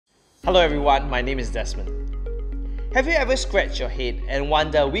Hello everyone, my name is Desmond. Have you ever scratched your head and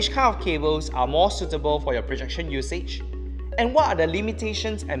wonder which kind of cables are more suitable for your projection usage? And what are the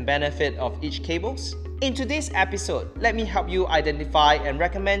limitations and benefits of each cables? In today's episode, let me help you identify and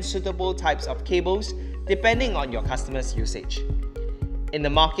recommend suitable types of cables depending on your customer's usage. In the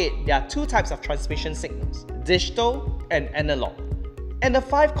market, there are two types of transmission signals, digital and analog. And the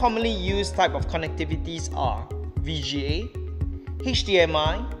 5 commonly used type of connectivities are VGA,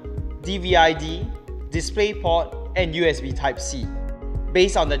 HDMI, DVI-D, DisplayPort, and USB Type-C.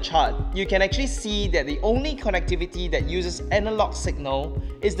 Based on the chart, you can actually see that the only connectivity that uses analog signal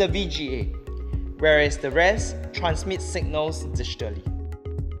is the VGA, whereas the rest transmit signals digitally.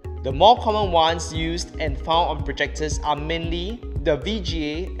 The more common ones used and found on projectors are mainly the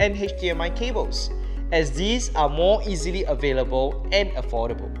VGA and HDMI cables, as these are more easily available and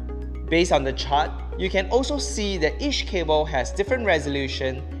affordable. Based on the chart, you can also see that each cable has different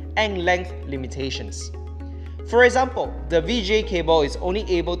resolution and length limitations. For example, the VGA cable is only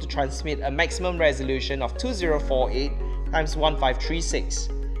able to transmit a maximum resolution of 2048 x 1536.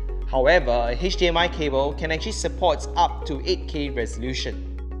 However, a HDMI cable can actually support up to 8K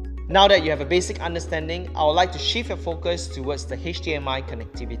resolution. Now that you have a basic understanding, I would like to shift your focus towards the HDMI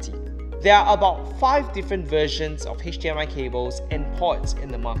connectivity. There are about 5 different versions of HDMI cables and ports in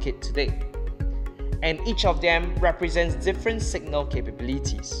the market today, and each of them represents different signal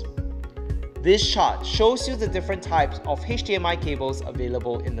capabilities. This chart shows you the different types of HDMI cables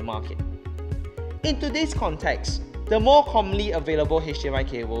available in the market. In today's context, the more commonly available HDMI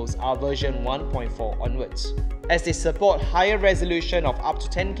cables are version 1.4 onwards, as they support higher resolution of up to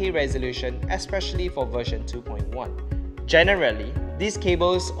 10K resolution, especially for version 2.1. Generally, these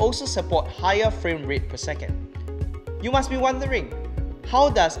cables also support higher frame rate per second. You must be wondering, how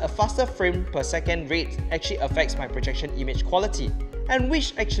does a faster frame per second rate actually affects my projection image quality, and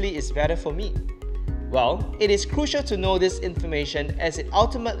which actually is better for me? Well, it is crucial to know this information as it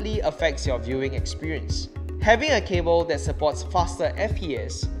ultimately affects your viewing experience. Having a cable that supports faster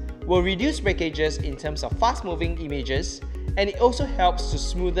FPS will reduce breakages in terms of fast-moving images, and it also helps to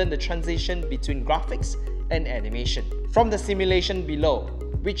smoothen the transition between graphics and animation. From the simulation below,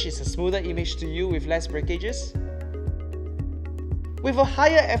 which is a smoother image to you with less breakages? With a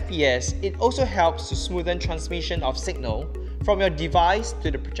higher FPS, it also helps to smoothen transmission of signal from your device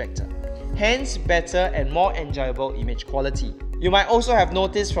to the projector, hence better and more enjoyable image quality. You might also have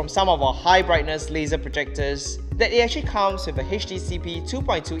noticed from some of our high brightness laser projectors that it actually comes with a HDCP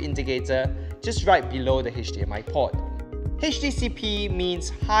 2.2 indicator just right below the HDMI port. HDCP means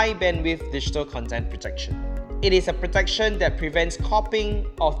High Bandwidth Digital Content Protection. It is a protection that prevents copying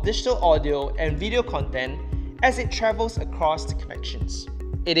of digital audio and video content as it travels across the connections.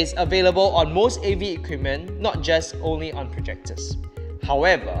 It is available on most AV equipment, not just only on projectors.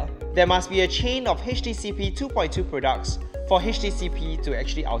 However, there must be a chain of HDCP 2.2 products for HDCP to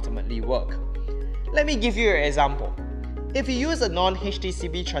actually ultimately work. Let me give you an example. If you use a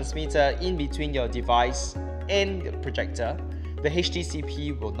non-HDCP transmitter in between your device and the projector, the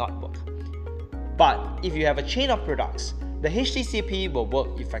HDCP will not work. But if you have a chain of products, the HDCP will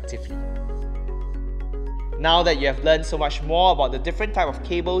work effectively. Now that you have learned so much more about the different type of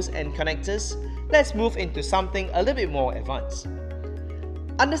cables and connectors, let's move into something a little bit more advanced.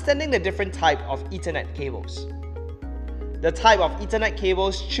 Understanding the different type of Ethernet cables. The type of Ethernet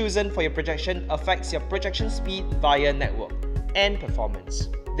cables chosen for your projection affects your projection speed via network and performance.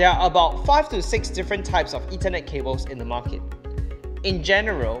 There are about 5 to 6 different types of Ethernet cables in the market. In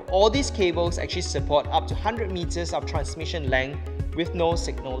general, all these cables actually support up to 100 meters of transmission length with no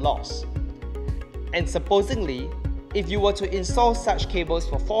signal loss. And supposedly, if you were to install such cables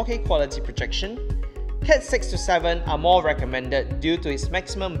for 4K quality projection, Cat 6 to 7 are more recommended due to its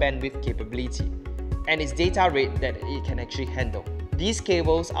maximum bandwidth capability and its data rate that it can actually handle. These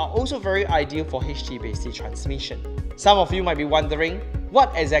cables are also very ideal for HDBaseT transmission. Some of you might be wondering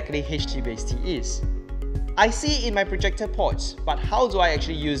what exactly HDBaseT is. I see it in my projector ports, but how do I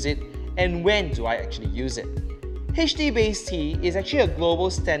actually use it and when do I actually use it? HDBaseT is actually a global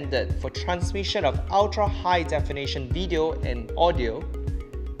standard for transmission of ultra-high definition video and audio,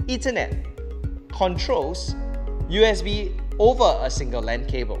 Ethernet, controls, USB over a single LAN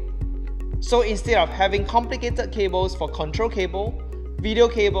cable. So instead of having complicated cables for control cable, video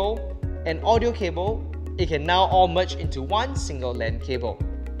cable, and audio cable, it can now all merge into one single LAN cable.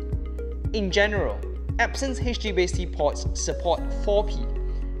 In general, Epson's HDBaseT ports support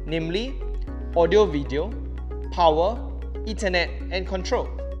 4P, namely audio video, power, Ethernet, and control.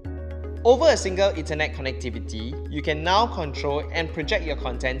 Over a single Ethernet connectivity, you can now control and project your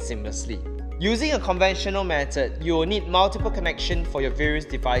content seamlessly. Using a conventional method, you will need multiple connections for your various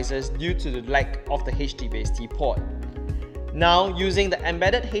devices due to the lack of the HDBaseT port. Now, using the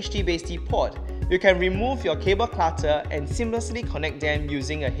embedded HDBaseT port, you can remove your cable clutter and seamlessly connect them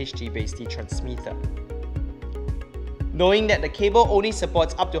using a HDBaseT transmitter. Knowing that the cable only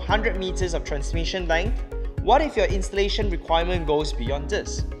supports up to 100 meters of transmission length, what if your installation requirement goes beyond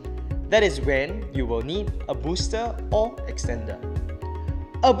this? That is when you will need a booster or extender.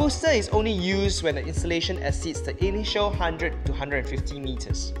 A booster is only used when the installation exceeds the initial 100 to 150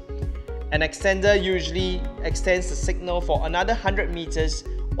 meters. An extender usually extends the signal for another 100 meters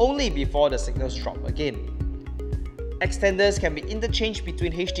only before the signals drop again. Extenders can be interchanged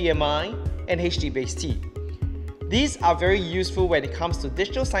between HDMI and HDBaseT. These are very useful when it comes to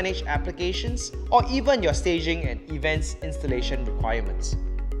digital signage applications or even your staging and events installation requirements.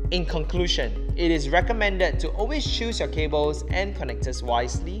 In conclusion, it is recommended to always choose your cables and connectors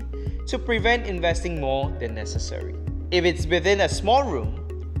wisely to prevent investing more than necessary. If it's within a small room,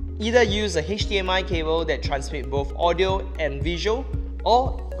 either use a HDMI cable that transmits both audio and visual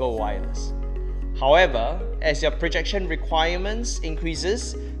or go wireless. However, as your projection requirements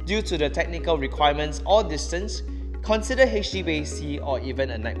increases due to the technical requirements or distance, consider HDBaseT or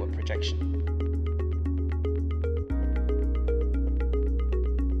even a network projection.